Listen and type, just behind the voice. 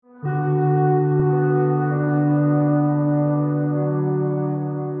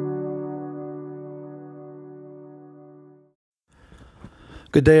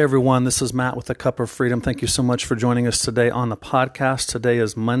Good day, everyone. This is Matt with A Cup of Freedom. Thank you so much for joining us today on the podcast. Today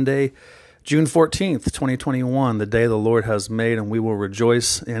is Monday, June 14th, 2021, the day the Lord has made, and we will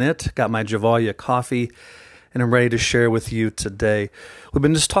rejoice in it. Got my Javalia coffee, and I'm ready to share with you today. We've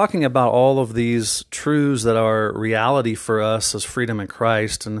been just talking about all of these truths that are reality for us as freedom in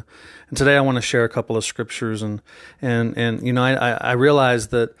Christ, and today I want to share a couple of scriptures, and you know, I realize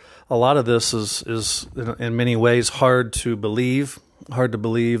that a lot of this is in many ways hard to believe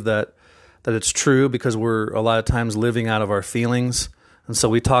that it's true because we're a lot of times living out of our feelings. And so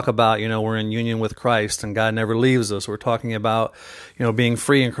we talk about, we're in union with Christ and God never leaves us. We're talking about, being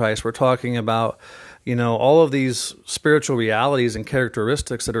free in Christ. We're talking about, all of these spiritual realities and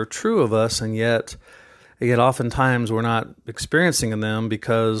characteristics that are true of us, and yet oftentimes we're not experiencing them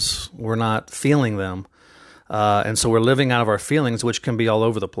because we're not feeling them. And so we're living out of our feelings, which can be all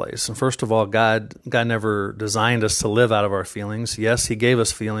over the place. And first of all, God never designed us to live out of our feelings. Yes, He gave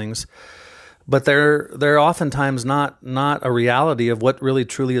us feelings, but they're oftentimes not a reality of what really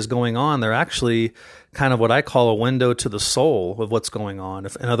truly is going on. They're actually kind of what I call a window to the soul of what's going on.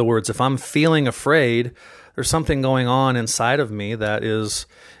 In other words, if I'm feeling afraid, there's something going on inside of me that is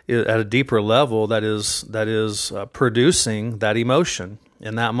at a deeper level that is producing that emotion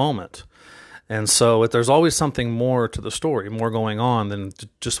in that moment. And so there's always something more to the story, more going on than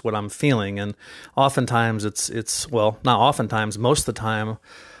just what I'm feeling. And oftentimes not oftentimes, most of the time,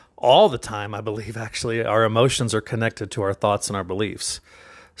 all the time, I believe actually, our emotions are connected to our thoughts and our beliefs.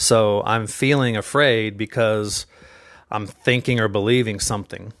 So I'm feeling afraid because I'm thinking or believing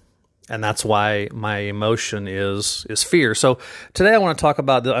something. And that's why my emotion is fear. So today I want to talk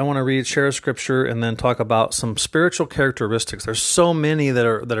about, I want to share a scripture and then talk about some spiritual characteristics. There's so many that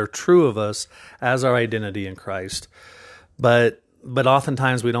are true of us as our identity in Christ, but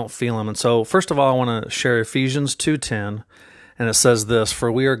oftentimes we don't feel them. And so first of all, I want to share Ephesians 2:10, and it says this: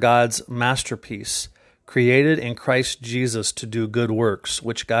 "For we are God's masterpiece, created in Christ Jesus to do good works,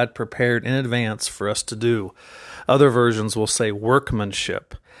 which God prepared in advance for us to do." Other versions will say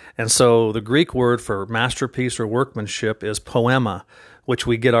workmanship. And so the Greek word for masterpiece or workmanship is poema, which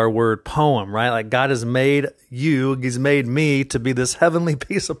we get our word poem, right? Like God has made you, He's made me to be this heavenly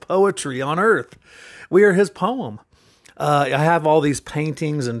piece of poetry on earth. We are His poem. I have all these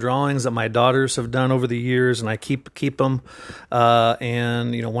paintings and drawings that my daughters have done over the years, and I keep them.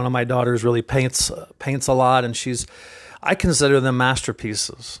 And one of my daughters really paints a lot, and I consider them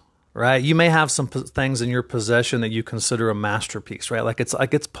masterpieces. Right? You may have some things in your possession that you consider a masterpiece, right? Like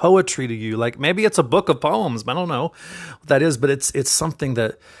it's poetry to you. Like maybe it's a book of poems. I don't know what that is, but it's something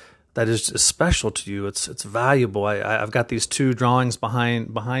that is special to you. It's valuable. I've got these two drawings behind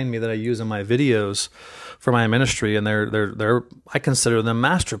me that I use in my videos for my ministry, and they're I consider them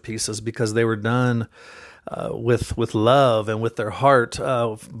masterpieces because they were done with love and with their heart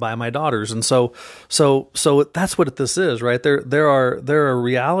by my daughters. And so that's what this is, right? There are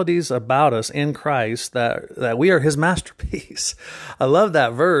realities about us in Christ that we are His masterpiece. I love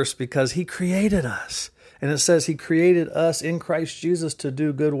that verse because He created us. And it says He created us in Christ Jesus to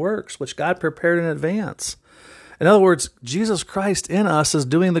do good works, which God prepared in advance. In other words, Jesus Christ in us is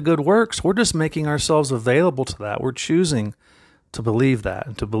doing the good works. We're just making ourselves available to that. We're choosing to believe that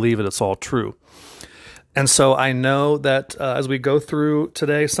and to believe that it's all true. And so I know that as we go through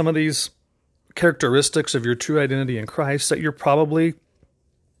today, some of these characteristics of your true identity in Christ, that you're probably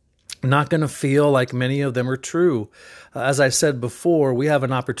not going to feel like many of them are true. As I said before, we have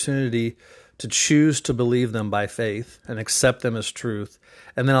an opportunity to choose to believe them by faith and accept them as truth,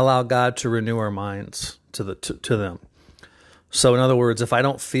 and then allow God to renew our minds to them. So in other words, if I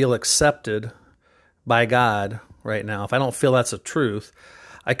don't feel accepted by God right now, if I don't feel that's a truth,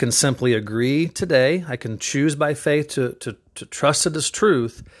 I can simply agree today. I can choose by faith to trust it as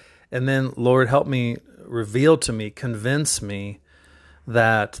truth, and then, Lord, help me, reveal to me, convince me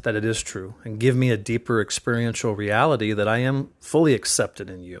that it is true, and give me a deeper experiential reality that I am fully accepted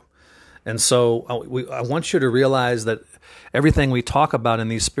in You. And so I want you to realize that everything we talk about in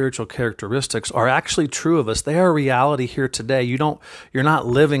these spiritual characteristics are actually true of us. They are reality here today. You're not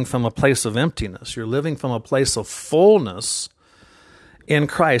living from a place of emptiness. You're living from a place of fullness in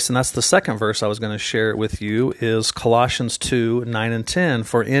Christ. And that's the second verse I was going to share with you, is Colossians 2:9 and 10.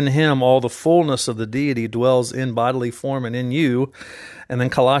 "For in Him all the fullness of the deity dwells in bodily form and in you." And then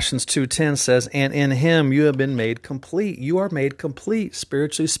Colossians 2:10 says, "And in Him you have been made complete." You are made complete,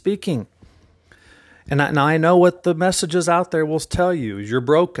 spiritually speaking. And now I know what the messages out there will tell you. You're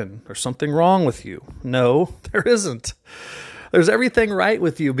broken. There's something wrong with you. No, there isn't. There's everything right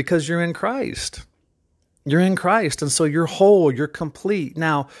with you because you're in Christ. You're in Christ, and so you're whole, you're complete.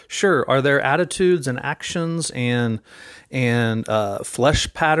 Now, sure, are there attitudes and actions and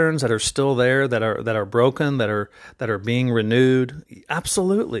flesh patterns that are still there, that are broken, that are being renewed?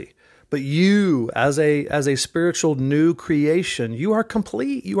 Absolutely. But you, as a spiritual new creation, you are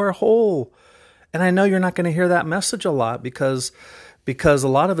complete, you are whole. And I know you're not going to hear that message a lot because a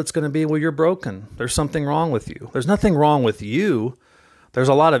lot of it's going to be, well, you're broken. There's something wrong with you. There's nothing wrong with you. There's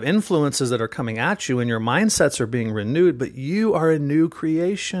a lot of influences that are coming at you and your mindsets are being renewed, but you are a new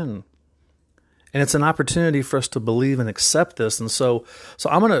creation. And it's an opportunity for us to believe and accept this. And so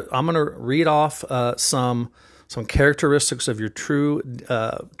I'm gonna read off some characteristics of your true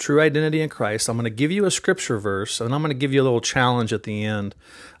identity in Christ. I'm going to give you a scripture verse, and I'm going to give you a little challenge at the end.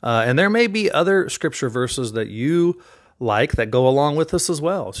 And there may be other scripture verses that you like that go along with this as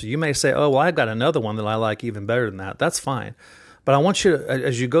well. So you may say, oh, well, I've got another one that I like even better than that. That's fine. But I want you to,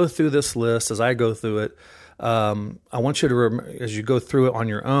 as you go through this list, as I go through it, I want you to, as you go through it on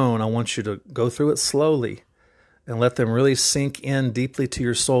your own, I want you to go through it slowly and let them really sink in deeply to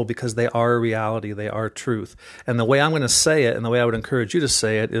your soul, because they are a reality, they are truth. And the way I'm going to say it, and the way I would encourage you to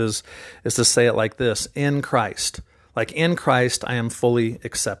say it, is to say it like this: in Christ. Like, in Christ, I am fully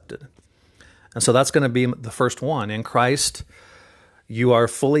accepted. And so that's going to be the first one. In Christ, you are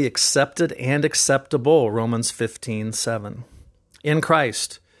fully accepted and acceptable, Romans 15:7. In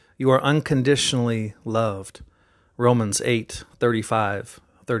Christ, you are unconditionally loved, Romans 8:35,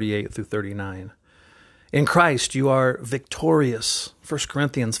 38 through 39. In Christ, you are victorious, 1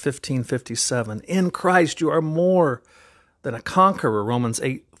 Corinthians 15:57. In Christ, you are more than a conqueror, Romans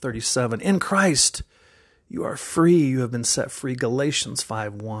 8:37. In Christ, you are free, you have been set free, Galatians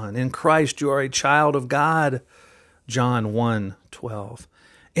 5:1. In Christ, you are a child of God, John 1:12.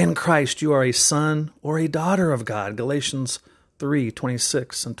 In Christ, you are a son or a daughter of God, Galatians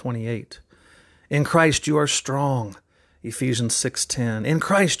 3:26 and 28. In Christ, you are strong, Ephesians 6:10. In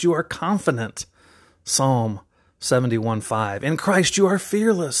Christ, you are confident, Psalm 71:5. In Christ, you are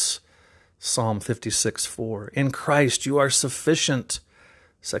fearless, Psalm 56:4. In Christ, you are sufficient,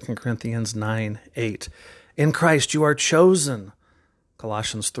 2 Corinthians 9:8. In Christ, you are chosen,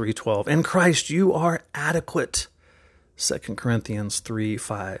 Colossians 3:12. In Christ, you are adequate, 2 Corinthians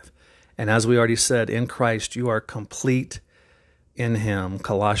 3:5. And as we already said, in Christ, you are complete in Him,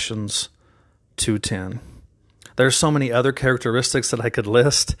 Colossians 2:10. There's so many other characteristics that I could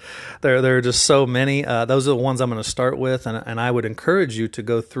list. There are just so many. Those are the ones I'm going to start with, and I would encourage you to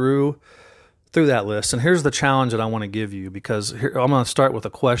go through that list. And here's the challenge that I want to give you, because I'm going to start with a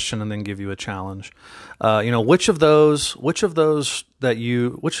question and then give you a challenge. Which of those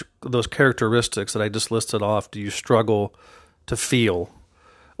characteristics that I just listed off do you struggle to feel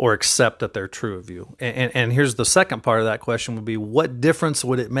or accept that they're true of you? And here's the second part of that question would be, what difference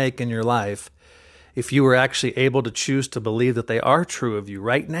would it make in your life if you were actually able to choose to believe that they are true of you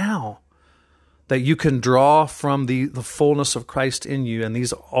right now, that you can draw from the fullness of Christ in you,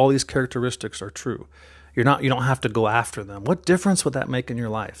 and all these characteristics are true? You don't have to go after them. What difference would that make in your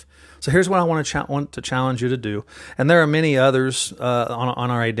life? So here's what I want to challenge you to do. And there are many others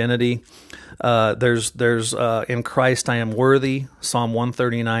on our identity. There's in Christ I am worthy, Psalm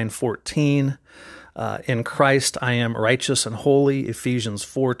 139:14. In Christ I am righteous and holy, Ephesians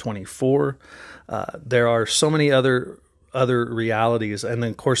 4:24. There are so many other realities. And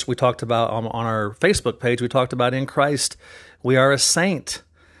then, of course, we talked about on our Facebook page, we talked about in Christ we are a saint.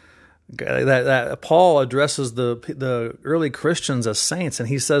 That Paul addresses the early Christians as saints, and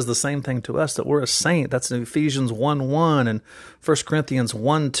he says the same thing to us, that we're a saint. That's in Ephesians 1:1 and 1 Corinthians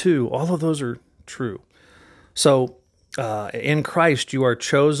 1:2. All of those are true. So in Christ you are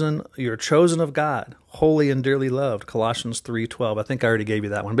chosen. You're chosen of God, holy and dearly loved, Colossians 3:12. I think I already gave you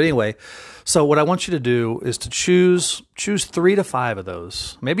that one. But anyway, so what I want you to do is to choose 3 to 5 of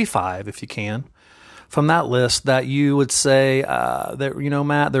those, maybe 5 if you can, from that list that you would say, that,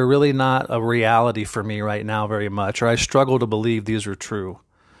 Matt, they're really not a reality for me right now very much, or I struggle to believe these are true.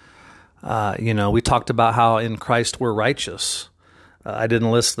 We talked about how in Christ we're righteous. I didn't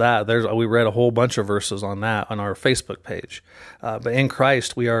list that. We read a whole bunch of verses on that on our Facebook page. But in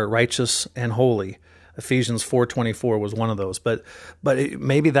Christ we are righteous and holy. Ephesians 4:24 was one of those. But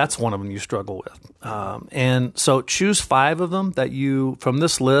maybe that's one of them you struggle with. And so choose 5 of them from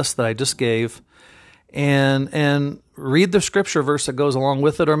this list that I just gave, and read the scripture verse that goes along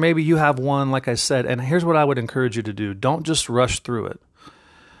with it, or maybe you have one, like I said. And here's what I would encourage you to do. Don't just rush through it.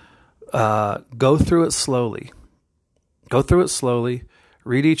 Go through it slowly.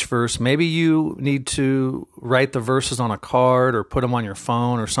 Read each verse. Maybe you need to write the verses on a card or put them on your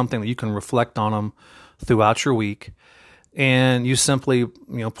phone or something that you can reflect on them throughout your week. And you simply,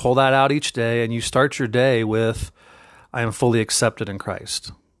 pull that out each day, and you start your day with, I am fully accepted in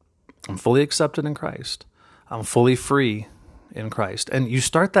Christ. I'm fully accepted in Christ. I'm fully free in Christ. And you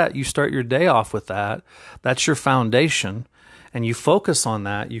start your day off with that. That's your foundation. And you focus on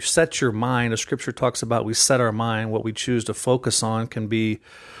that. You set your mind, as Scripture talks about, we set our mind. What we choose to focus on can be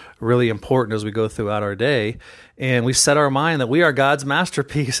really important as we go throughout our day. And we set our mind that we are God's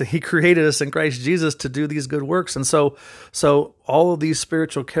masterpiece, and He created us in Christ Jesus to do these good works. And so all of these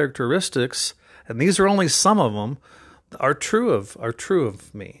spiritual characteristics, and these are only some of them, are true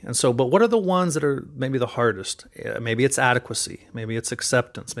of me. And so, but what are the ones that are maybe the hardest? Maybe it's adequacy. Maybe it's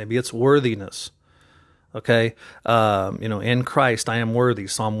acceptance. Maybe it's worthiness. Okay, in Christ I am worthy.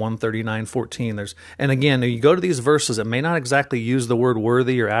 Psalm 139:14. And again, you go to these verses. It may not exactly use the word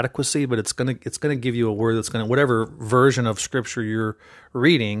worthy or adequacy, but it's gonna give you a word that's gonna, whatever version of Scripture you're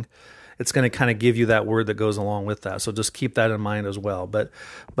reading, it's gonna kind of give you that word that goes along with that. So just keep that in mind as well. But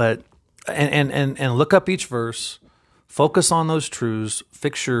look up each verse. Focus on those truths.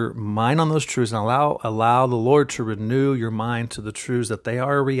 Fix your mind on those truths, and allow the Lord to renew your mind to the truths that they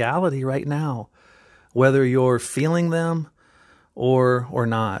are a reality right now. Whether you're feeling them or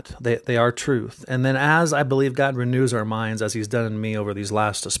not, they are truth. And then as I believe God renews our minds, as He's done in me over these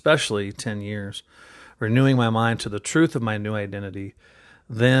last especially 10 years, renewing my mind to the truth of my new identity,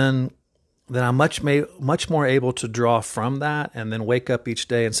 then I'm much more able to draw from that, and then wake up each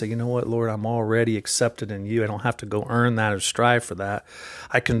day and say, you know what, Lord, I'm already accepted in You. I don't have to go earn that or strive for that.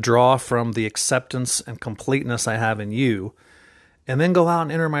 I can draw from the acceptance and completeness I have in You, and then go out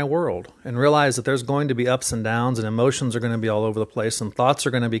and enter my world and realize that there's going to be ups and downs, and emotions are going to be all over the place, and thoughts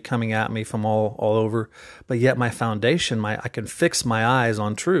are going to be coming at me from all over. But yet my foundation, I can fix my eyes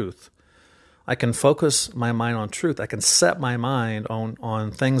on truth. I can focus my mind on truth. I can set my mind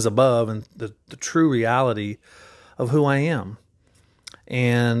on things above and the true reality of who I am.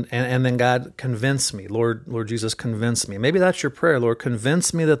 And then God, convince me. Lord Jesus, convince me. Maybe that's your prayer, Lord.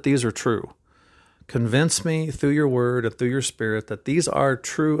 Convince me that these are true. Convince me through Your word and through Your Spirit that these are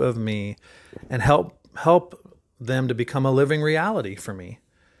true of me, and help them to become a living reality for me.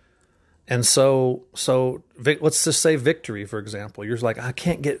 And so let's just say victory, for example. You're like, I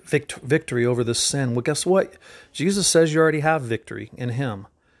can't get victory over this sin. Well, guess what? Jesus says you already have victory in Him.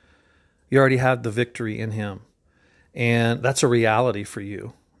 You already have the victory in Him. And that's a reality for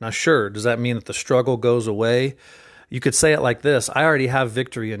you. Now, sure, does that mean that the struggle goes away? You could say it like this: I already have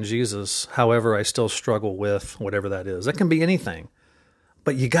victory in Jesus. However, I still struggle with whatever that is. That can be anything.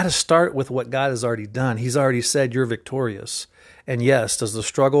 But you got to start with what God has already done. He's already said you're victorious. And yes, does the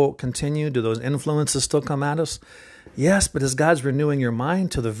struggle continue? Do those influences still come at us? Yes, but as God's renewing your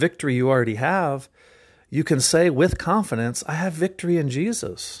mind to the victory you already have, you can say with confidence, I have victory in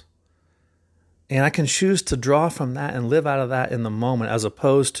Jesus. And I can choose to draw from that and live out of that in the moment, as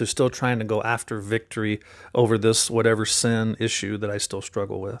opposed to still trying to go after victory over this whatever sin issue that I still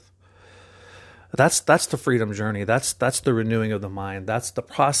struggle with. That's the freedom journey. That's the renewing of the mind. That's the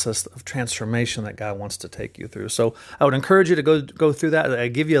process of transformation that God wants to take you through. So I would encourage you to go through that. I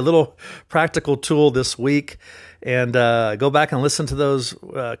give you a little practical tool this week, and go back and listen to those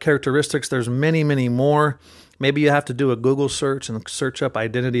characteristics. There's many, many more. Maybe you have to do a Google search and search up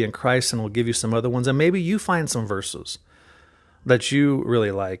identity in Christ, and we'll give you some other ones. And maybe you find some verses that you really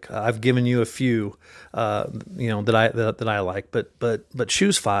like. I've given you a few, that I like, but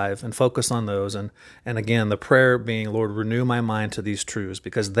choose 5 and focus on those. And again, the prayer being, Lord, renew my mind to these truths,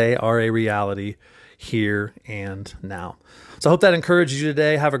 because they are a reality here and now. So I hope that encourages you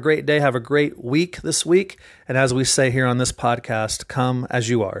today. Have a great day. Have a great week this week. And as we say here on this podcast, come as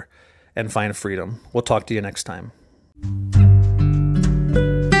you are and find freedom. We'll talk to you next time.